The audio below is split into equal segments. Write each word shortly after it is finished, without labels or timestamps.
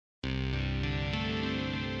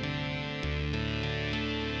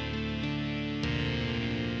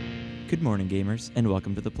Good morning, gamers, and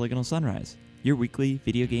welcome to the Polygonal Sunrise, your weekly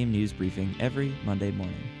video game news briefing every Monday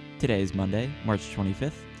morning. Today is Monday, March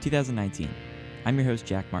 25th, 2019. I'm your host,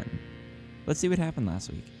 Jack Martin. Let's see what happened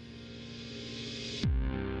last week.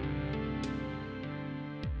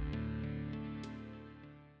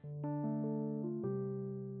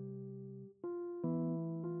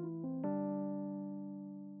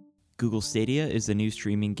 Google Stadia is the new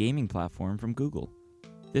streaming gaming platform from Google.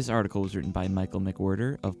 This article was written by Michael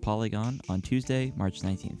McWhirter of Polygon on Tuesday, March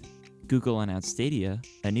 19th. Google announced Stadia,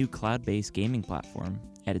 a new cloud-based gaming platform,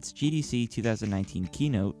 at its GDC 2019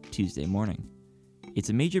 keynote Tuesday morning.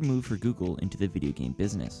 It's a major move for Google into the video game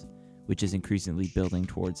business, which is increasingly building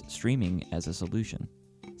towards streaming as a solution.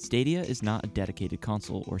 Stadia is not a dedicated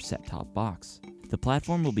console or set-top box. The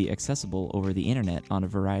platform will be accessible over the internet on a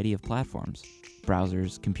variety of platforms: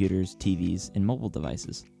 browsers, computers, TVs, and mobile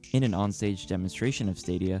devices. In an onstage demonstration of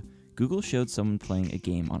Stadia, Google showed someone playing a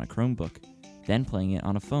game on a Chromebook, then playing it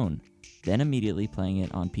on a phone, then immediately playing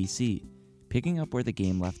it on PC, picking up where the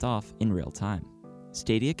game left off in real time.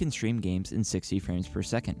 Stadia can stream games in 60 frames per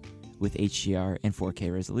second, with HDR and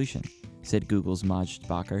 4K resolution, said Google's Majd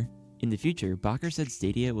Bakker. In the future, Bakker said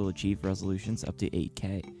Stadia will achieve resolutions up to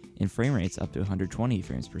 8K and frame rates up to 120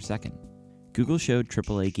 frames per second. Google showed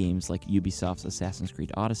AAA games like Ubisoft's Assassin's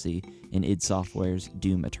Creed Odyssey and id Software's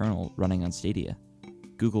Doom Eternal running on Stadia.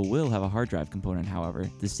 Google will have a hard drive component,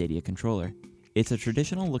 however, the Stadia controller. It's a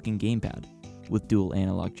traditional-looking gamepad, with dual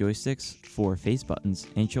analog joysticks, 4 face buttons,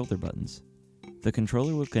 and shoulder buttons. The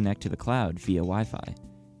controller will connect to the cloud via Wi-Fi,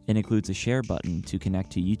 and includes a share button to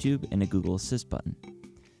connect to YouTube and a Google Assist button.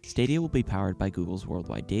 Stadia will be powered by Google's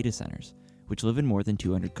worldwide data centers, which live in more than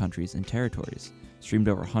 200 countries and territories, streamed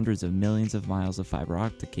over hundreds of millions of miles of fiber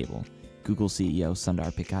optic cable, Google CEO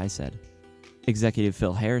Sundar Pichai said. Executive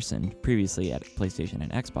Phil Harrison, previously at PlayStation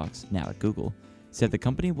and Xbox, now at Google, said the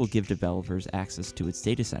company will give developers access to its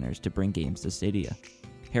data centers to bring games to Stadia.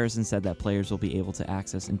 Harrison said that players will be able to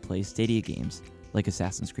access and play Stadia games, like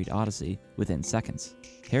Assassin's Creed Odyssey, within seconds.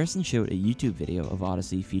 Harrison showed a YouTube video of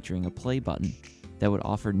Odyssey featuring a play button that would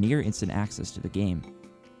offer near-instant access to the game.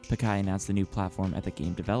 Pichai announced the new platform at the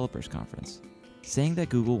Game Developers Conference, saying that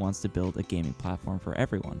Google wants to build a gaming platform for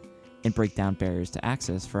everyone and break down barriers to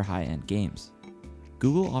access for high-end games.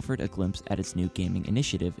 Google offered a glimpse at its new gaming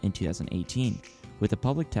initiative in 2018 with a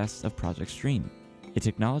public test of Project Stream, a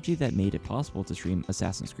technology that made it possible to stream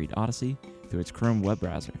Assassin's Creed Odyssey through its Chrome web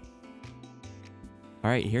browser.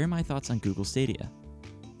 Alright, here are my thoughts on Google Stadia.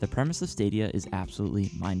 The premise of Stadia is absolutely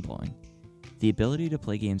mind-blowing. The ability to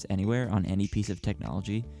play games anywhere on any piece of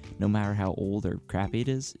technology, no matter how old or crappy it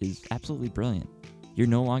is absolutely brilliant. You're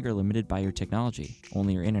no longer limited by your technology,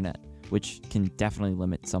 only your internet, which can definitely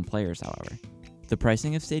limit some players, however. The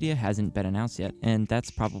pricing of Stadia hasn't been announced yet, and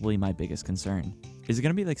that's probably my biggest concern. Is it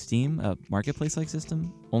going to be like Steam, a marketplace-like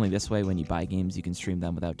system? Only this way when you buy games you can stream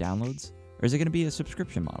them without downloads? Or is it going to be a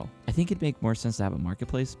subscription model? I think it'd make more sense to have a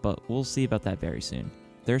marketplace, but we'll see about that very soon.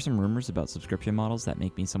 There are some rumors about subscription models that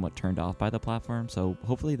make me somewhat turned off by the platform, so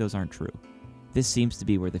hopefully those aren't true. This seems to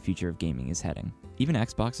be where the future of gaming is heading. Even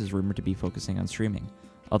Xbox is rumored to be focusing on streaming,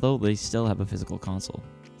 although they still have a physical console.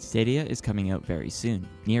 Stadia is coming out very soon,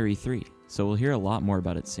 near E3, so we'll hear a lot more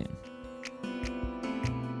about it soon.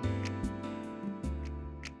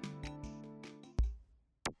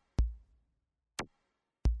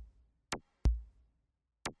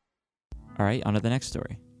 Alright, on to the next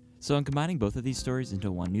story. So I'm combining both of these stories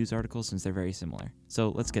into one news article since they're very similar. So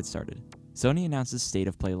let's get started. Sony announces State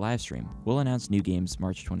of Play livestream. Will announce new games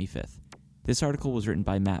March 25th. This article was written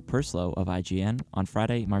by Matt Purslow of IGN on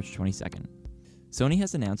Friday, March 22nd. Sony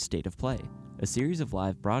has announced State of Play, a series of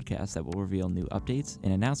live broadcasts that will reveal new updates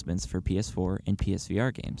and announcements for PS4 and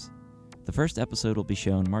PSVR games. The first episode will be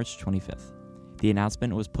shown March 25th. The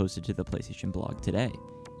announcement was posted to the PlayStation blog today,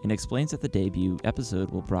 and explains that the debut episode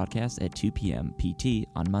will broadcast at 2 p.m. PT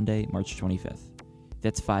on Monday, March 25th.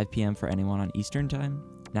 That's 5 p.m. for anyone on Eastern Time,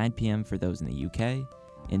 9 p.m. for those in the UK,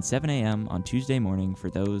 and 7 a.m. on Tuesday morning for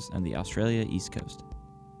those on the Australia East Coast.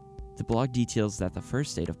 The blog details that the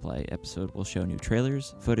first State of Play episode will show new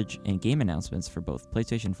trailers, footage, and game announcements for both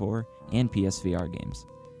PlayStation 4 and PSVR games.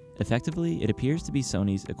 Effectively, it appears to be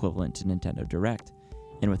Sony's equivalent to Nintendo Direct,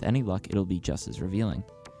 and with any luck, it'll be just as revealing.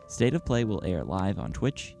 State of Play will air live on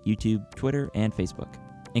Twitch, YouTube, Twitter, and Facebook,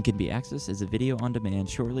 and can be accessed as a video on demand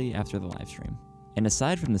shortly after the livestream. And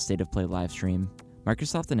aside from the State of Play livestream,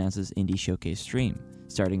 Microsoft announces Indie Showcase Stream,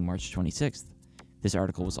 starting March 26th. This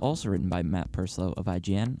article was also written by Matt Purslow of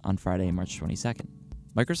IGN on Friday, March 22nd.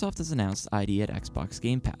 Microsoft has announced ID at Xbox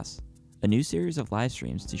Game Pass, a new series of live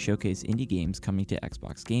streams to showcase indie games coming to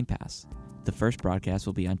Xbox Game Pass. The first broadcast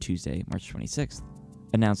will be on Tuesday, March 26th.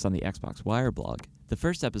 Announced on the Xbox Wire blog, the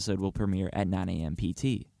first episode will premiere at 9 a.m.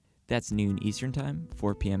 PT. That's noon Eastern Time,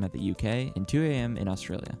 4 p.m. at the UK, and 2 a.m. in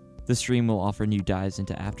Australia. The stream will offer new dives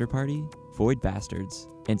into After Party, Void Bastards,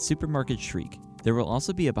 and Supermarket Shriek. There will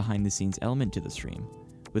also be a behind-the-scenes element to the stream,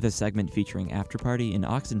 with a segment featuring After Party and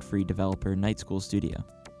Oxenfree developer Night School Studio.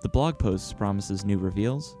 The blog post promises new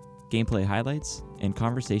reveals, gameplay highlights, and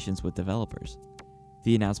conversations with developers.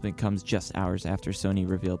 The announcement comes just hours after Sony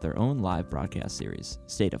revealed their own live broadcast series,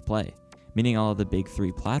 State of Play, meaning all of the big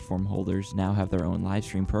three platform holders now have their own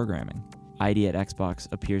livestream programming. ID at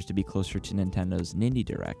Xbox appears to be closer to Nintendo's Nindy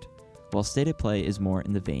Direct, while State of Play is more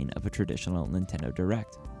in the vein of a traditional Nintendo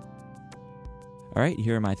Direct. Alright,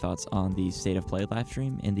 here are my thoughts on the State of Play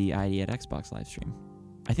livestream and the ID at Xbox livestream.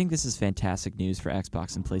 I think this is fantastic news for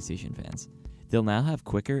Xbox and PlayStation fans. They'll now have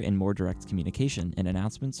quicker and more direct communication and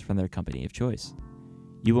announcements from their company of choice.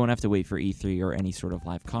 You won't have to wait for E3 or any sort of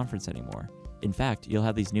live conference anymore. In fact, you'll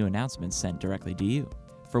have these new announcements sent directly to you.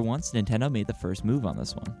 For once, Nintendo made the first move on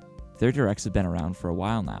this one. Their directs have been around for a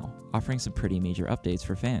while now, offering some pretty major updates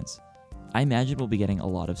for fans. I imagine we'll be getting a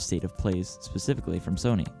lot of State of Plays specifically from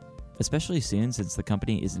Sony, especially soon since the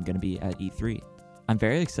company isn't going to be at E3. I'm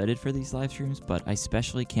very excited for these live streams, but I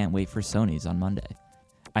especially can't wait for Sony's on Monday.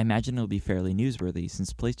 I imagine it'll be fairly newsworthy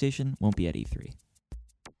since PlayStation won't be at E3.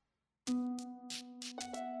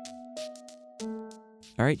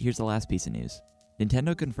 Alright, here's the last piece of news.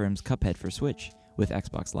 Nintendo confirms Cuphead for Switch with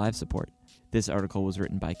Xbox Live support. This article was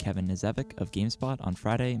written by Kevin Nazevic of GameSpot on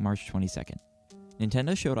Friday, March 22nd.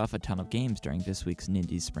 Nintendo showed off a ton of games during this week's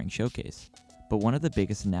Nindies Spring Showcase, but one of the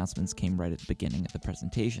biggest announcements came right at the beginning of the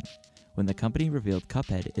presentation, when the company revealed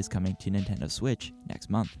Cuphead is coming to Nintendo Switch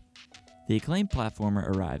next month. The acclaimed platformer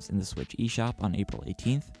arrives in the Switch eShop on April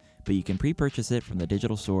 18th, but you can pre-purchase it from the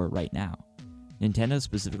digital store right now. Nintendo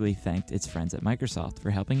specifically thanked its friends at Microsoft for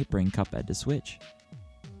helping it bring Cuphead to Switch.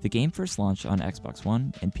 The game first launched on Xbox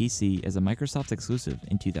One and PC as a Microsoft exclusive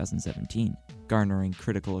in 2017, garnering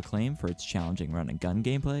critical acclaim for its challenging run-and-gun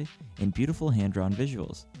gameplay and beautiful hand-drawn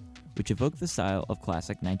visuals, which evoke the style of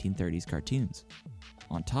classic 1930s cartoons.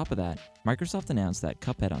 On top of that, Microsoft announced that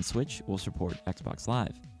Cuphead on Switch will support Xbox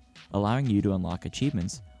Live, allowing you to unlock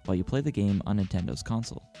achievements while you play the game on Nintendo's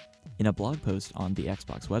console. In a blog post on the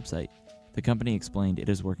Xbox website, the company explained it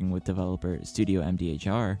is working with developer Studio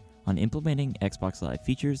MDHR on implementing Xbox Live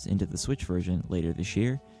features into the Switch version later this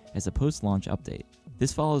year as a post-launch update.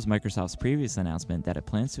 This follows Microsoft's previous announcement that it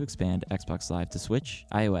plans to expand Xbox Live to Switch,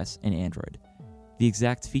 iOS, and Android. The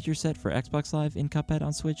exact feature set for Xbox Live in Cuphead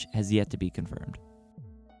on Switch has yet to be confirmed.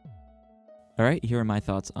 Alright, here are my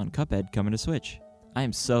thoughts on Cuphead coming to Switch. I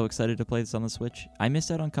am so excited to play this on the Switch. I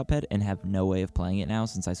missed out on Cuphead and have no way of playing it now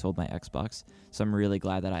since I sold my Xbox, so I'm really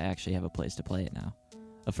glad that I actually have a place to play it now.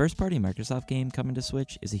 A first-party Microsoft game coming to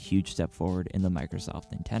Switch is a huge step forward in the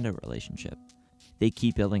Microsoft-Nintendo relationship. They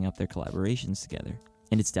keep building up their collaborations together,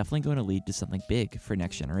 and it's definitely going to lead to something big for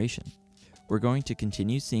next generation. We're going to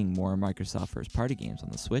continue seeing more Microsoft first-party games on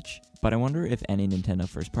the Switch, but I wonder if any Nintendo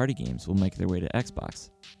first-party games will make their way to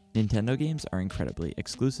Xbox. Nintendo games are incredibly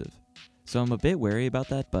exclusive, so I'm a bit wary about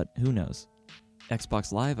that, but who knows.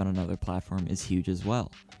 Xbox Live on another platform is huge as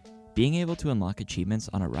well. Being able to unlock achievements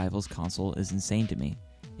on a rival's console is insane to me,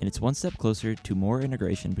 and it's one step closer to more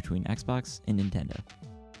integration between Xbox and Nintendo.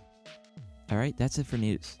 Alright, that's it for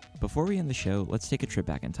news. Before we end the show, let's take a trip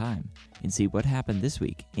back in time and see what happened this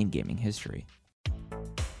week in gaming history.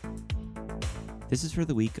 This is for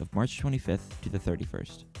the week of March 25th to the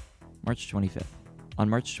 31st. March 25th. On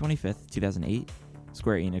March 25th, 2008,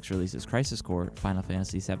 Square Enix releases Crisis Core Final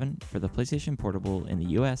Fantasy VII for the PlayStation Portable in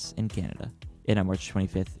the US and Canada. And on March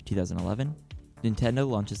 25th, 2011, Nintendo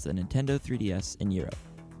launches the Nintendo 3DS in Europe.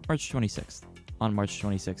 March 26th. On March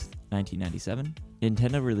 26th, 1997,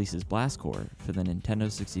 Nintendo releases Blast Core for the Nintendo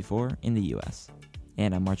 64 in the US.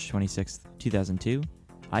 And on March 26th, 2002,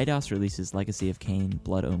 Eidos releases Legacy of Kain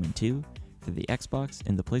Blood Omen 2 for the Xbox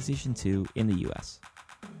and the PlayStation 2 in the US.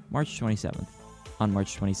 March 27th. On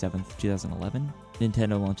March 27th, 2011,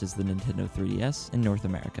 Nintendo launches the Nintendo 3DS in North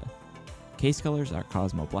America. Case colors are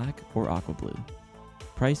Cosmo Black or Aqua Blue.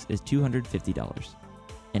 Price is $250.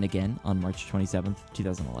 And again, on March 27th,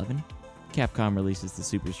 2011, Capcom releases the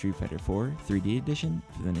Super Street Fighter IV 3D Edition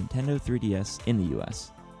for the Nintendo 3DS in the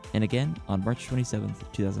US. And again, on March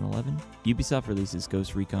 27th, 2011, Ubisoft releases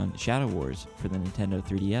Ghost Recon Shadow Wars for the Nintendo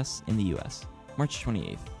 3DS in the US. March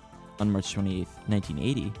 28th. On March 28th,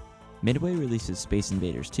 1980, Midway releases Space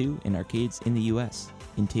Invaders 2 in arcades in the US,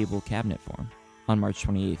 in table cabinet form. On March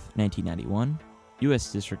 28, 1991,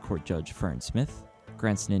 US District Court Judge Fern Smith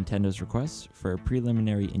grants Nintendo's request for a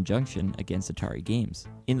preliminary injunction against Atari Games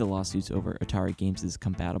in the lawsuits over Atari Games'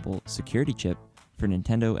 compatible security chip for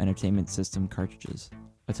Nintendo Entertainment System cartridges.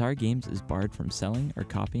 Atari Games is barred from selling or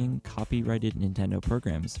copying copyrighted Nintendo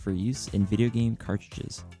programs for use in video game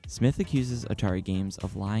cartridges. Smith accuses Atari Games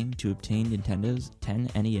of lying to obtain Nintendo's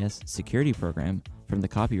 10NES security program from the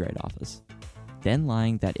Copyright Office, then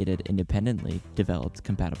lying that it had independently developed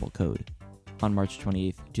compatible code. On March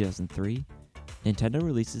 28, 2003, Nintendo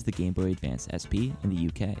releases the Game Boy Advance SP in the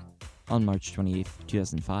UK. On March 28,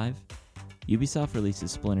 2005, Ubisoft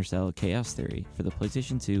releases Splinter Cell Chaos Theory for the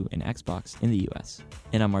PlayStation 2 and Xbox in the US.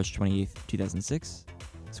 And on March 28, 2006,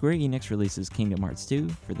 Square Enix releases Kingdom Hearts 2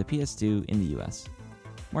 for the PS2 in the US.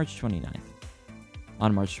 March 29th.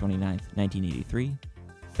 On March 29, 1983,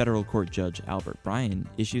 Federal Court Judge Albert Bryan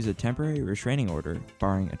issues a temporary restraining order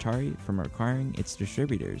barring Atari from requiring its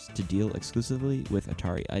distributors to deal exclusively with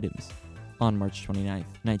Atari items. On March 29,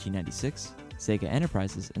 1996, Sega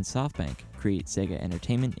Enterprises and SoftBank create Sega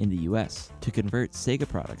Entertainment in the US to convert Sega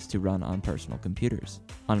products to run on personal computers.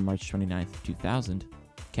 On March 29, 2000,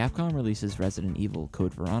 Capcom releases Resident Evil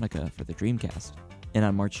Code Veronica for the Dreamcast. And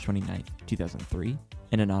on March 29, 2003,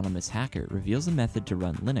 an anonymous hacker reveals a method to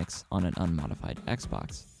run Linux on an unmodified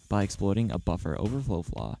Xbox by exploiting a buffer overflow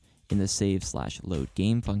flaw in the save/load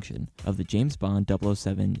game function of the James Bond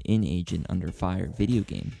 007 In Agent Under Fire video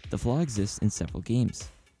game. The flaw exists in several games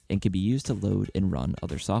and can be used to load and run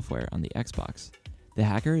other software on the Xbox. The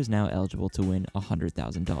hacker is now eligible to win a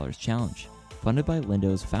 $100,000 challenge, funded by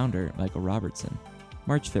Lindo's founder Michael Robertson.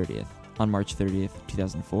 March 30th. On March 30th,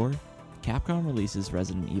 2004, Capcom releases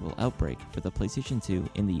Resident Evil Outbreak for the PlayStation 2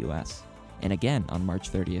 in the US. And again on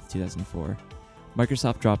March 30th, 2004,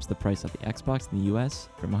 Microsoft drops the price of the Xbox in the US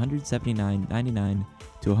from $179.99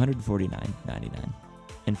 to $149.99.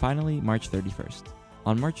 And finally, March 31st.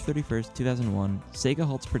 On March 31st, 2001, Sega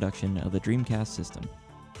halts production of the Dreamcast system.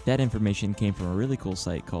 That information came from a really cool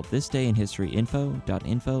site called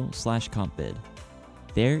thisdayinhistoryinfo.info/compvid.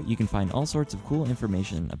 There, you can find all sorts of cool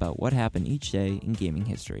information about what happened each day in gaming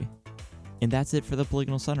history. And that's it for the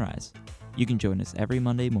Polygonal Sunrise. You can join us every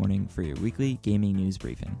Monday morning for your weekly gaming news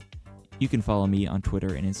briefing. You can follow me on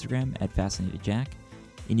Twitter and Instagram at FascinatedJack,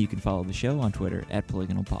 and you can follow the show on Twitter at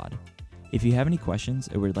PolygonalPod. If you have any questions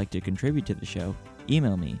or would like to contribute to the show,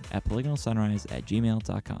 email me at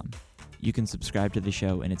polygonalsunrise@gmail.com. You can subscribe to the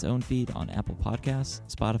show in its own feed on Apple Podcasts,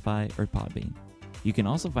 Spotify, or Podbean. You can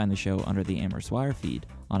also find the show under the Amherst Wire feed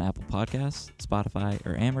on Apple Podcasts, Spotify,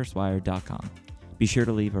 or amherstwire.com. Be sure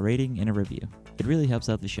to leave a rating and a review. It really helps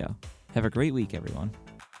out the show. Have a great week, everyone.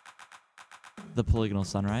 The Polygonal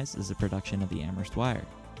Sunrise is a production of the Amherst Wire.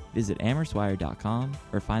 Visit amherstwire.com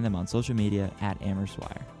or find them on social media at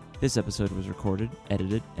AmherstWire. This episode was recorded,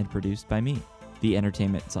 edited, and produced by me. The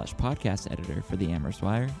entertainment/podcast editor for the Amherst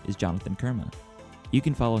Wire is Jonathan Kerma. You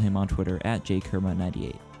can follow him on Twitter at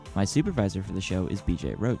jkerma98. My supervisor for the show is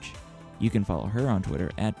BJ Roach. You can follow her on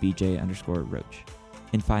Twitter at BJ_Roach.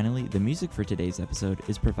 And finally, the music for today's episode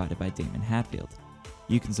is provided by Damon Hatfield.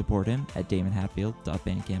 You can support him at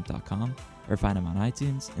damonhatfield.bandcamp.com or find him on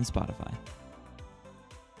iTunes and Spotify.